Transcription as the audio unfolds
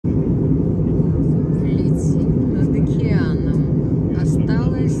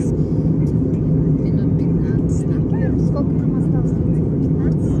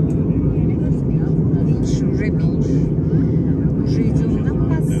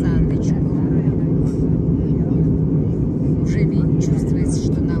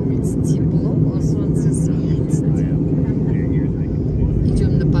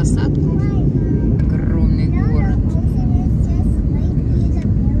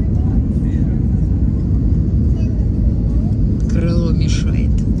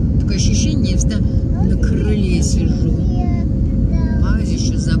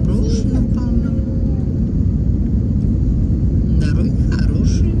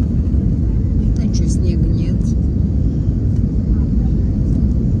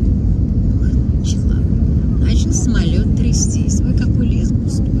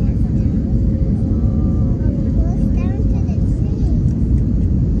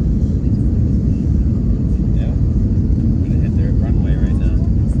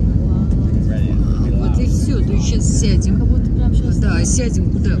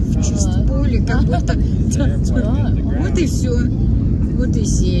как будто. Вот и все. Вот и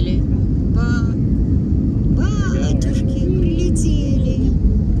сели. Батюшки прилетели.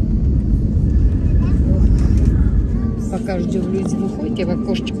 Пока ждем, люди выходят, я в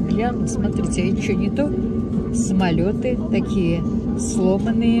окошечко гляну. Смотрите, а что не то? Самолеты такие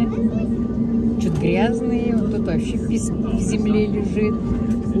сломанные, что-то грязные. Вот тут вообще в земле лежит,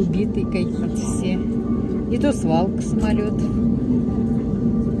 убитые какие-то все. И то свалка самолетов.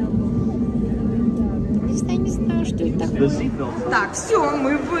 Я не знаю, что это такое. Так, все,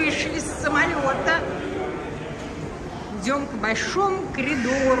 мы вышли с самолета. Идем к большому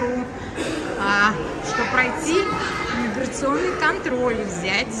коридору, чтобы пройти миграционный контроль и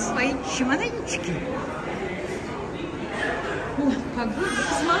взять свои чемоданчики. Погода,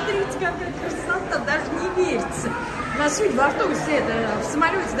 посмотрите, какая красота, даже не верится. На суть в автобусе, в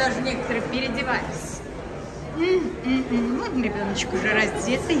самолете даже некоторые переодевались. Вот ребеночек уже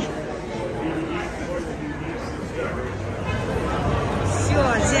раздетый. Все,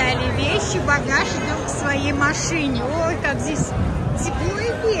 взяли вещи, багаж, идем к своей машине. Ой, как здесь тепло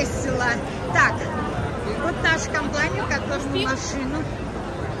и весело. Так, вот наш комплайнер, который на машину.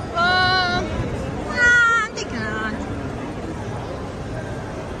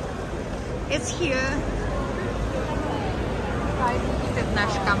 It's here. Это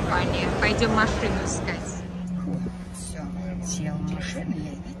наша компания. Пойдем машину искать. Все, сел в машину,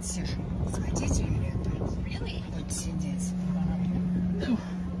 я ведь сижу. С водителем буду сидеть.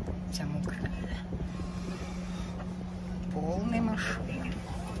 Вся мокрая. Полной машине.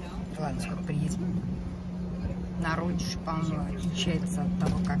 Ладно, сколько приедем. Народ же, по-моему, отличается от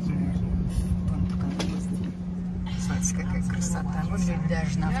того, как мы в таком ездим. Смотрите, какая красота. Выглядит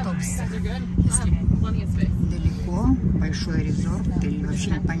даже на автобусе. Если далеко, большой резорт, или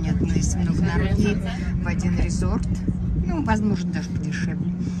вообще непонятно, если много народу в один резорт, ну, возможно, даже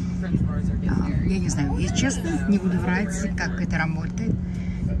подешевле. Я не знаю, если честно, не буду врать, как это работает.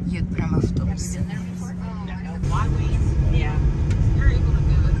 Едет прямо автобус. Едем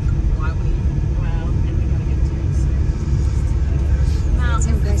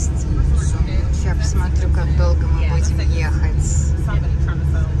в гостиницу. Сейчас посмотрю, как долго мы будем ехать.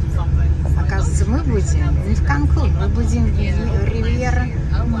 Оказывается, мы будем не в Канкун, мы будем в Ривьера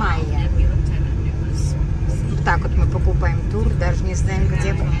Майя. Вот так вот мы покупаем тур, даже не знаем,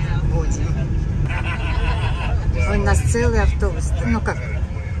 где будем. У нас целый автобус, ну как,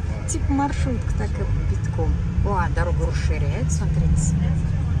 типа маршрутка, так и битком. О, дорога расширяет, смотрите.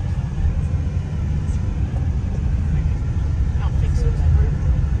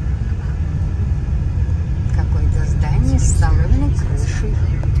 Какое-то здание с соломенной крышей.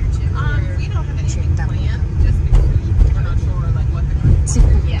 Что это такое? Типа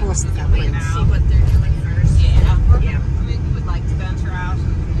пост какой-то.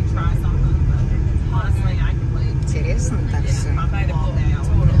 Интересно так все.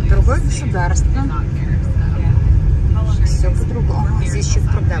 Другое государство. Все по-другому. Здесь еще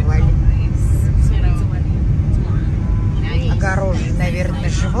продавали. Огороженные, наверное,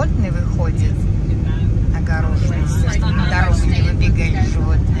 животные выходят. Огороженные, чтобы на дорогу не выбегали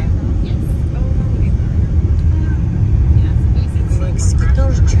животные. В Мексике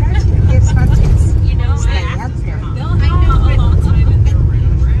тоже чуть-чуть. Теперь смотрите, стоят прям.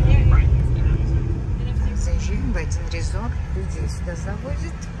 Заезжаем в один резорт, людей сюда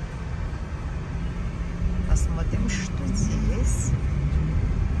завозят. Посмотрим, что здесь.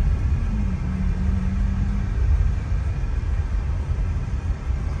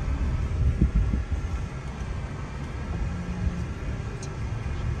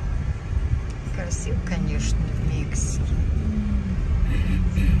 Красиво, конечно, в Мексике.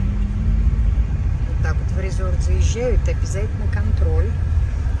 Вот так вот в резорт заезжают, обязательно контроль.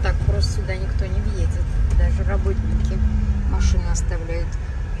 Так просто сюда никто не въедет. Даже работники машины оставляют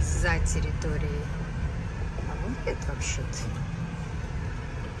за территорией. А вот это вообще-то.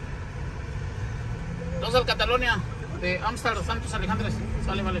 Dos Cataluña, de Amsterdam, Santos Alejandro,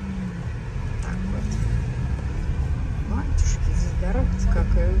 sale, vale. Так вот. Батюшки, здесь дорога-то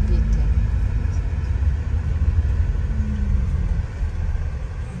какая убитая.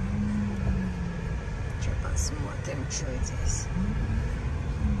 Сейчас посмотрим, что здесь.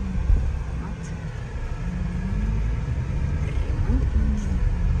 Вот. Ремонтники.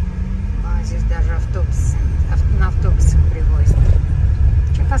 А здесь даже автобусы, на автобусах привозят.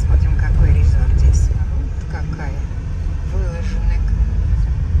 Сейчас посмотрим, какой резорт здесь. Вот какая. Выложена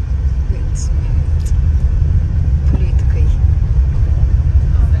этими плиткой.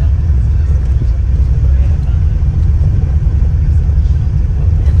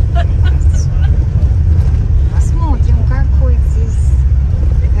 Посмотрим, какой здесь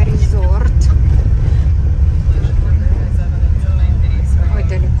резорт.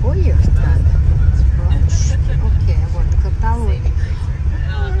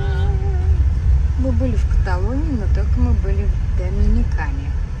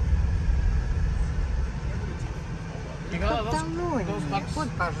 Вот,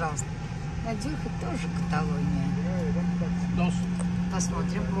 пожалуйста. Надюха тоже Каталония.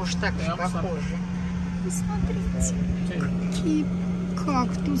 Посмотрим, может так же похоже. Посмотрите, какие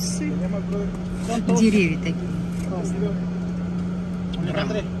кактусы. Деревья такие классные.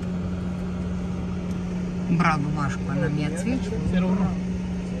 Брал бумажку, она мне ответила.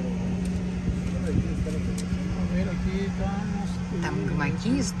 Там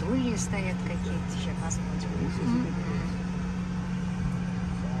гамаки, стулья стоят какие-то. Сейчас посмотрим.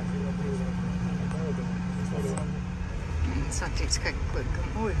 Смотрите,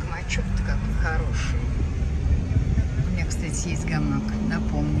 какой гамачок-то какой хороший. У меня, кстати, есть гамак,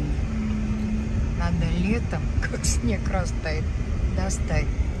 напомню. Надо летом, как снег растает, достать.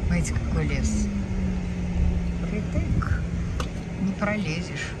 Смотрите, какой лес. Притык. Не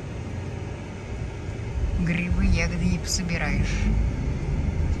пролезешь. Грибы, ягоды не пособираешь.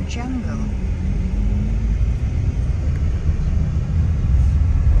 Джангл.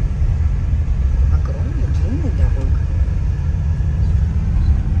 Огромная, длинная дорога.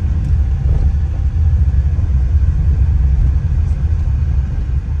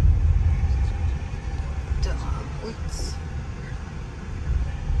 Да, вот.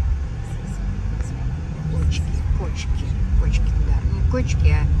 Кочки, да. Не кочки,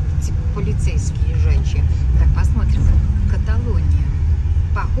 а типа полицейские лежачие. Так, посмотрим. Каталония.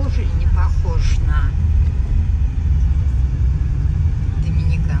 Похож или не похож на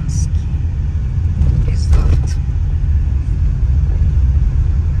доминиканский резорт?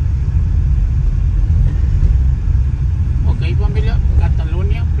 Ok, familia,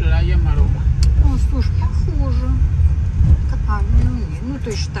 Cataluña, Playa Maroma. О, слушай, похоже. Ну,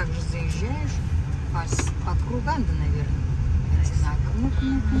 точно так же заезжаешь по кругам, да, наверное. Одинаково. Ну-ка.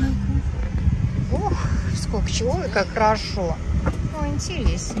 Ох, сколько чего, и как хорошо. О,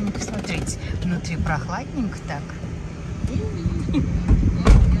 интересненько, смотрите. Внутри прохладненько так.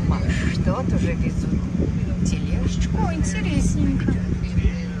 Что-то уже везут. Тележечку. О, интересненько.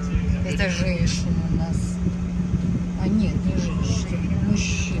 Это женщина у нас. А нет, не женщина,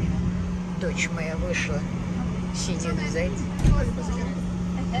 мужчина. Дочь моя вышла. Сидит сзади.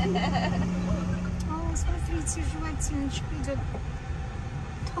 О, смотрите, животиночка идет.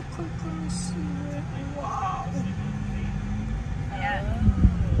 Такой красивый. Вау.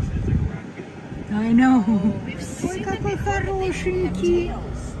 I know. Ой, какой хорошенький.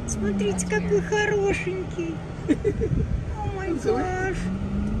 Смотрите, какой хорошенький. О май гаш.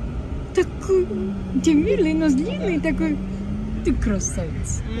 Такой милый, нос длинный такой. Ты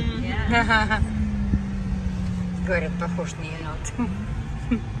красавец. Говорят, похож на енот.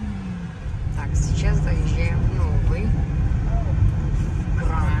 Так, сейчас заезжаем в новый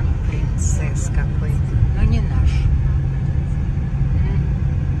Гранд Принцесс какой-то, но не наш.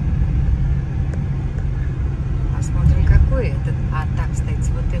 Посмотрим, какой этот. А так,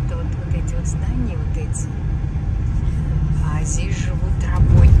 кстати, вот это вот эти вот здания, вот эти. А здесь живут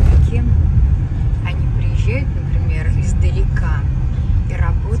работники. Они приезжают, например, издалека и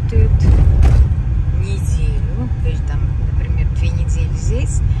работают неделю, или там, например, 2 недели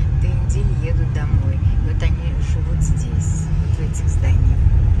здесь, 2 недели едут домой. И вот они живут здесь, вот в этих зданиях.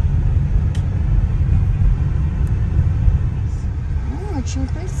 Очень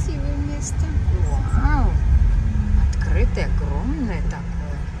красивое место. Вау! Открытое, огромное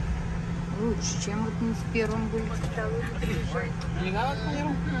такое. Лучше, чем вот мы в первом были.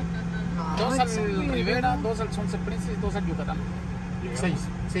 Dos al Rivera, 2 al Sonce Princess, 2 al Yucatán. 6,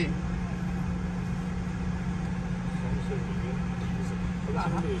 sí.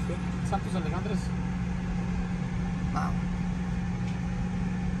 Ajá. Santos Alejandres. Вау.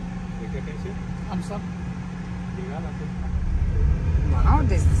 Амстerdам. Вау,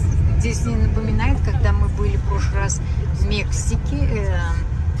 да, здесь мне напоминает, когда мы были в прошлый раз в Мексике,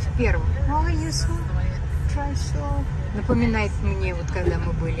 в первом. Напоминает мне, вот когда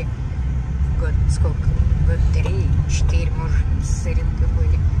мы были год, сколько? Год 3, 4, может, с Иринкой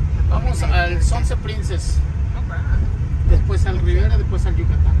были. Vamos al Sonce Princess. Después al Rivera, después al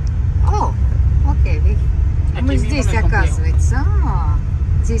Yucatán. О, окей. Мы здесь, оказывается.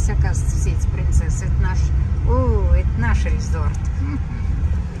 Здесь, оказывается, все эти принцессы. Это наш резорт.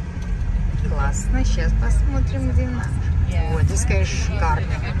 Классно. Сейчас посмотрим, где наш. Вот, здесь, конечно,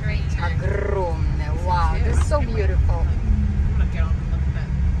 шикарно. Огромное. Вау, that's so beautiful.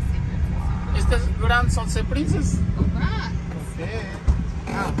 Este es Grand Sonce Princess.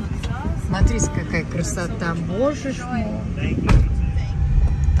 Смотрите, какая красота. Боже мой.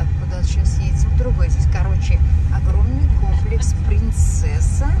 Так, куда сейчас едем? Другой. Здесь, короче, огромный комплекс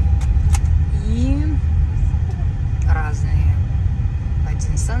принцесса и разные.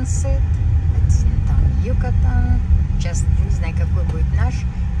 Один Сансет, один там Юкатан. Сейчас не знаю, какой будет наш.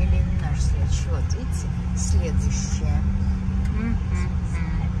 видите? Следующее.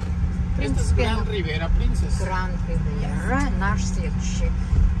 В принципе, Гранд Ривера, принцесса. Гранд Ривера, наш следующий.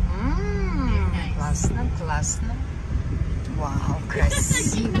 Классно, классно. Вау,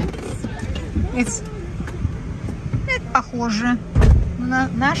 красиво. Это похоже.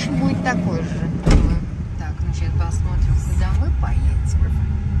 Наш будет такой же. Так, ну сейчас посмотрим, куда мы поедем.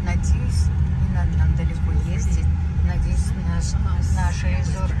 Надеюсь, не надо нам далеко ездить. Надеюсь, наш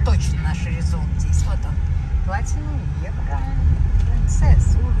резорт, точно наш резорт здесь. Вот он. Платину евро.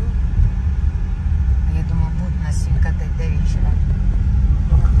 Принцесса. Я думаю, будут нас сегодня катать до вечера.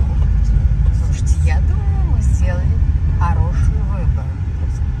 Слушайте, я думаю, мы сделали хороший выбор.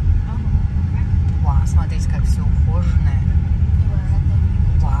 Вау, смотрите, как все ухоженное.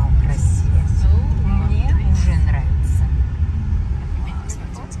 Вау, красиво. Мне уже нравится. Вау,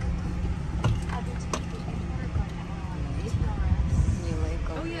 смотрите, какой. Милая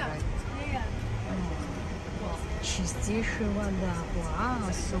какая. Чистейшая вода. Вау,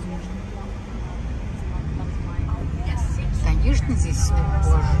 особенно. Конечно, здесь все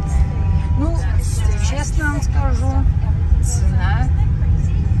ухоженное. Ну, честно вам скажу, цена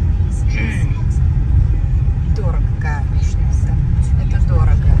дорого, конечно. Это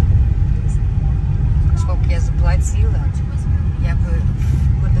дорого. Сколько я заплатила, я бы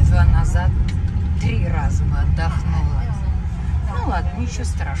года 2 назад 3 раза бы отдохнула. Ну ладно, ничего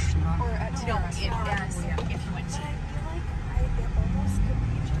страшного.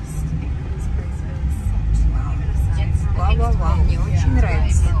 Вау, мне очень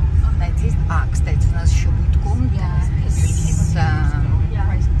нравится. Надеюсь. Кстати, у нас еще будет комната с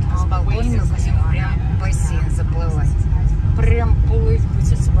балконом. Мы будем прям в бассейн заплывать. Прям плыть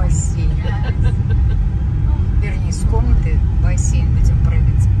будем с бассейна. Вернее, с комнаты в бассейн будем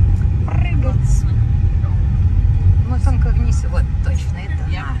прыгать. Мы только вниз. Вот, точно, это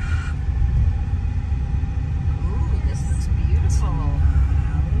наш.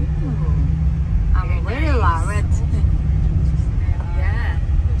 I'm very love it.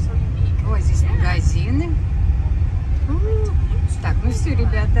 Вот здесь магазины. Так, ну все,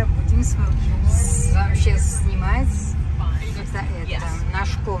 ребята, будем вам сейчас снимать это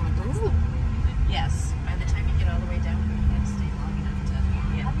нашу комнату.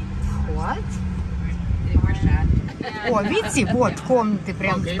 Вот. О, видите, вот комнаты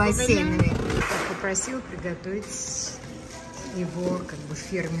прям с бассейнами. Я попросила приготовить его как бы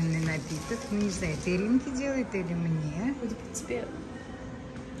фирменный напиток. Ну, не знаю, это Иринке делает или мне. Тебе.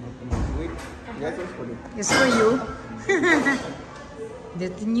 Я свою.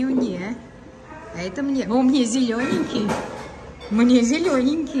 Это не мне, а это мне. О, мне зелененький. Мне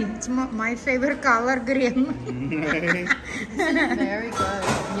зелененький. It's my favorite color, green. Very good.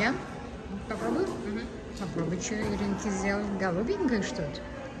 Нет? Попробуй? Попробуй, что Иринке сделать. Голубенькое что-то.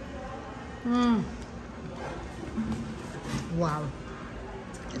 Вау.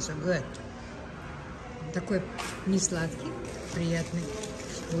 It's so good. Такой не сладкий, приятный.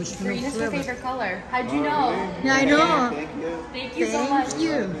 Очень Green is your много favorite color. How'd you know? I know. Thank you so much. Thank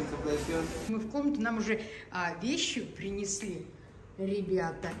you. Мы в комнату, нам уже вещи принесли.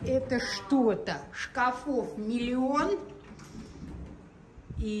 Ребята, это что-то. Шкафов 1 000 000.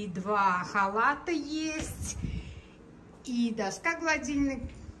 И 2 халата есть. И доска гладильная.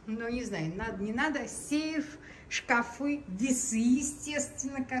 Ну, не знаю, надо, не надо. Сейф, шкафы, весы,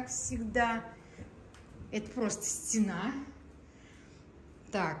 естественно, как всегда. Это просто стена.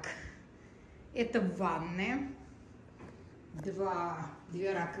 Так, это ванная. 2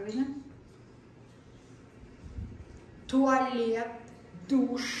 раковины. Туалет,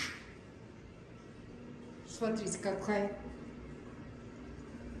 душ. Смотрите, какая.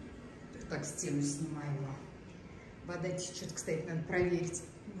 Так, стену снимаю. Вода течет, кстати, надо проверить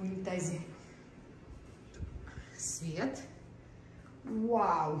в унитазе. Свет.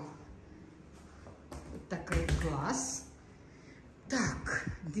 Вау. Вот такой глаз. Так,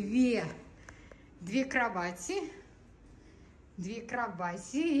 две кровати. 2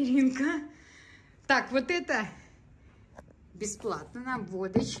 кровати, Иринка. Так, вот это бесплатно. Нам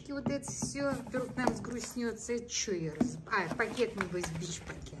водочки, вот это все. Вдруг нам сгрустнется. Это что я пакет, небось,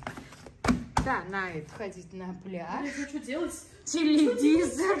 бич-пакет. Да, на это ходить на пляж. Что делать?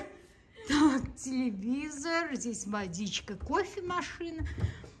 Телевизор. Так, телевизор. Здесь водичка, кофемашина.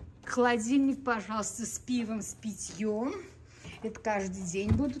 Холодильник, пожалуйста, с пивом, с питьем. Это каждый день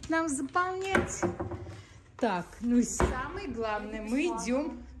будут нам заполнять. Так, ну и самое главное, мы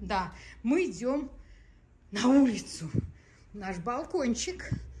идем, мы идем на улицу. Наш балкончик.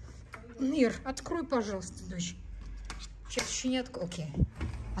 Ир, открой, пожалуйста, дочь. Сейчас еще не открою. Окей,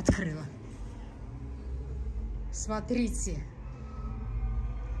 открыла. Смотрите.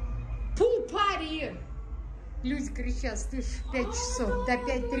 Пул-пари! Люди кричат, слышишь, 5 часов, до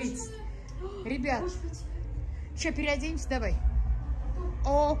 5:30. Ребят, сейчас переоденемся, давай.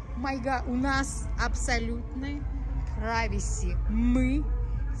 О май гад, у нас абсолютная privacy. Мы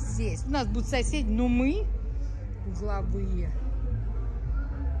здесь. У нас будут соседи, но мы угловые.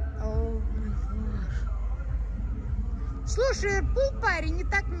 О май гад. Слушай, пул-пари, не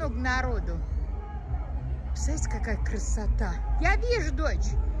так много народу. Представляете, какая красота. Я вижу,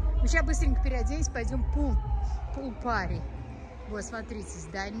 дочь. Мы сейчас быстренько переоденемся, пойдем пул-пари. Вот, смотрите,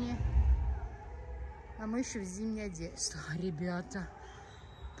 здание. А мы еще в зимней одежде. Ребята,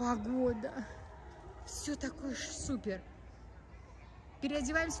 погода. Все такое супер.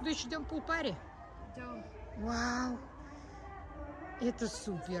 Переодеваемся, дочь, идем пул-пари? Идем. Вау. Это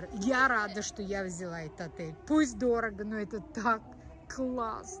супер. Я рада, что я взяла этот отель. Пусть дорого, но это так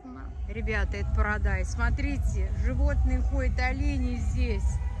классно. Ребята, это парадайз. Смотрите, животные ходят, олени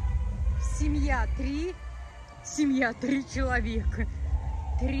здесь. Семья 3 человека.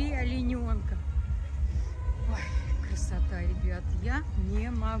 3 олененка. Ой, красота, ребят. Я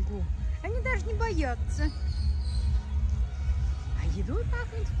не могу. Они даже не боятся. А едой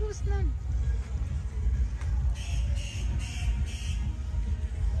пахнет вкусно.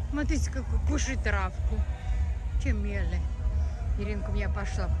 Смотрите, как кушает травку. Чем мели. Иринка у меня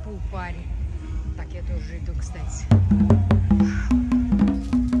пошла в пул-пари. Так, я тоже иду, кстати.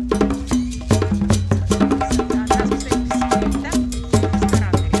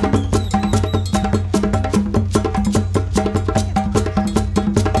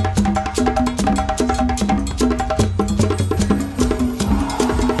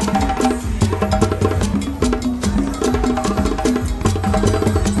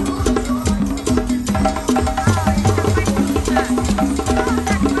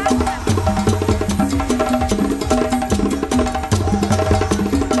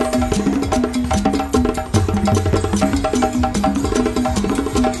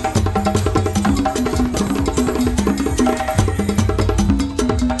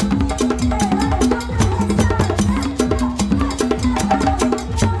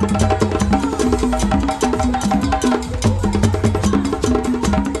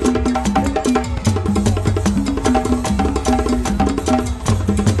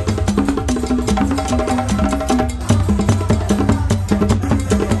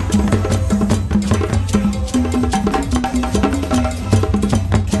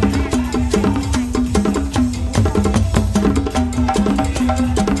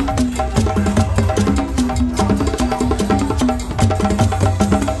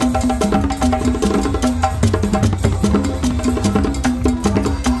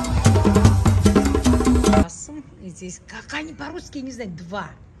 Как они по-русски, не знаю, 2.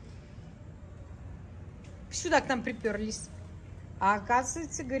 Сюда к нам приперлись. А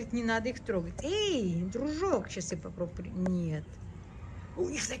оказывается, говорит, не надо их трогать. Эй, дружок, сейчас я попробую. Нет. У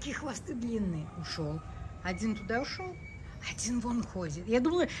них такие хвосты длинные. Ушел. Один туда ушел, один вон ходит. Я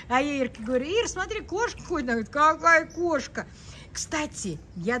думаю, а я Ирке говорю, Ир, смотри, кошка ходит. Она говорит, какая кошка? Кстати,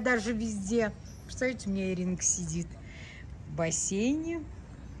 я даже везде, представляете, у меня Иринка сидит в бассейне.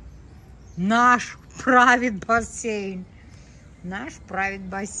 Наш правит бассейн. Наш правит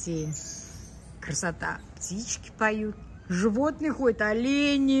бассейн. Красота. Птички поют. Животные ходят,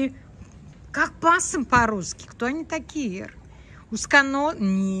 олени. Как пассам по-русски? Кто они такие? Узконос?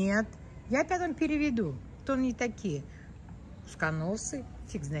 Нет. Я опять вам переведу. Кто они такие? Узконосы?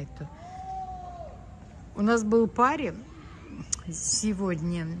 Фиг знает кто. У нас был паре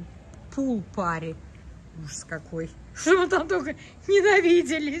сегодня. Пул-пари. Ужас какой. Что мы там только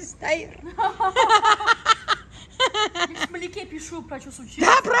ненавидели, Стайр. В смоляке пишу, про что случилось.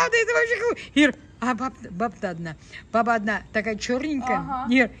 Да, правда, это вообще... Ир, а баба одна такая черненькая.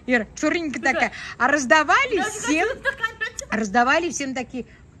 Ага. Ир, черненькая такая. А раздавали всем такие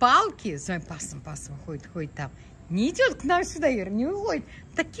палки. С вами пасом ходит там. Не идет к нам сюда, Ир, не уходит.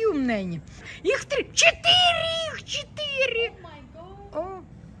 Такие умные они. Их 3, 4. О,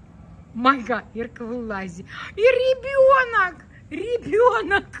 май гад, Ирка, вылази. И ребенок.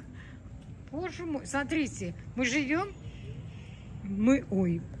 Боже мой, смотрите, мы живем,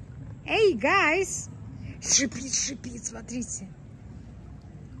 ой, эй, гайс, шипит, смотрите,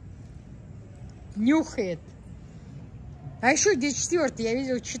 нюхает. А еще где 4-й, я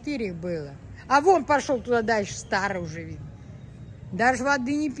видел 4 их было. А вон пошел туда дальше, старый уже видно. Даже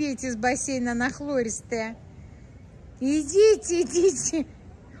воды не пейте из бассейна, она хлористая. Идите.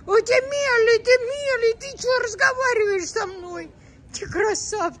 Ой, ты милый, ты что разговариваешь со мной? Те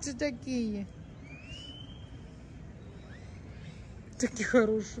красавцы такие. Такие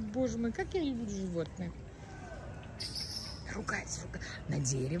хорошие. Боже мой, как я люблю животных. Ругается. На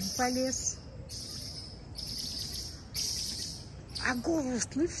дерево полез. А голос,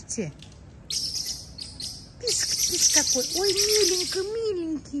 слышите? Писк какой. Ой,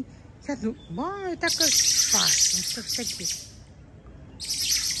 миленький. Я думаю, такой Паша, что ж такие.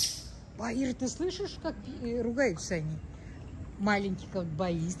 А, Ира, ты слышишь, как ругаются они? Маленький как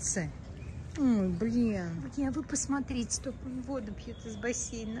боится. Ой, блин. Вы посмотрите, только воду пьет из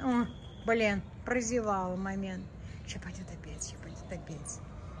бассейна. О, блин, прозевала момент. Сейчас пойдет опять,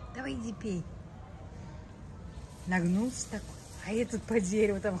 Давай, иди пей. Нагнулся такой. А этот по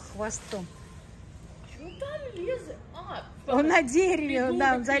дереву там хвостом. Что там лезет? Он на дереве,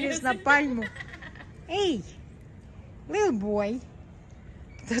 он залез на пальму. Эй, little boy.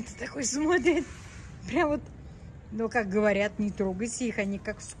 Кто-то такой смотрит. Прям вот, ну, как говорят, не трогайте их, они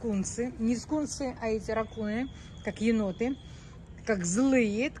как скунсы. Не скунсы, а эти ракуны, как еноты. Как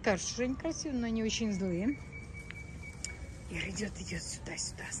злые. Это кажется, что они красивые, но они очень злые. Ира идет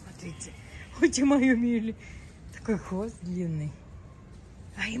сюда, смотрите. Хоть и мою мили. Такой хвост длинный.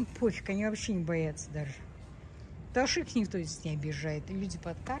 А им пофиг, они вообще не боятся даже. Потому что их никто здесь не обижает. И люди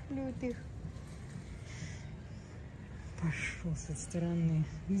подкармливают их. Пошел со стороны.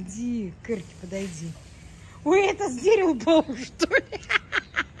 Иди, Кырки, подойди. Ой, это с дерева упал, что ли?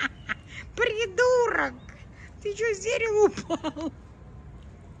 Придурок! Ты что, с дерева упал?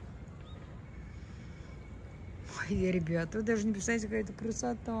 Ой, ребята, вы даже не представляете, какая это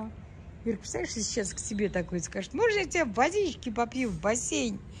красота. Ир, представляешь, сейчас к тебе такой скажет: можно я тебя водички попью в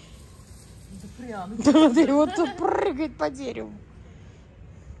бассейн? Да прям. Да, вот тут прыгает по дереву.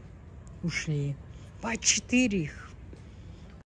 Ушли. По 4 их.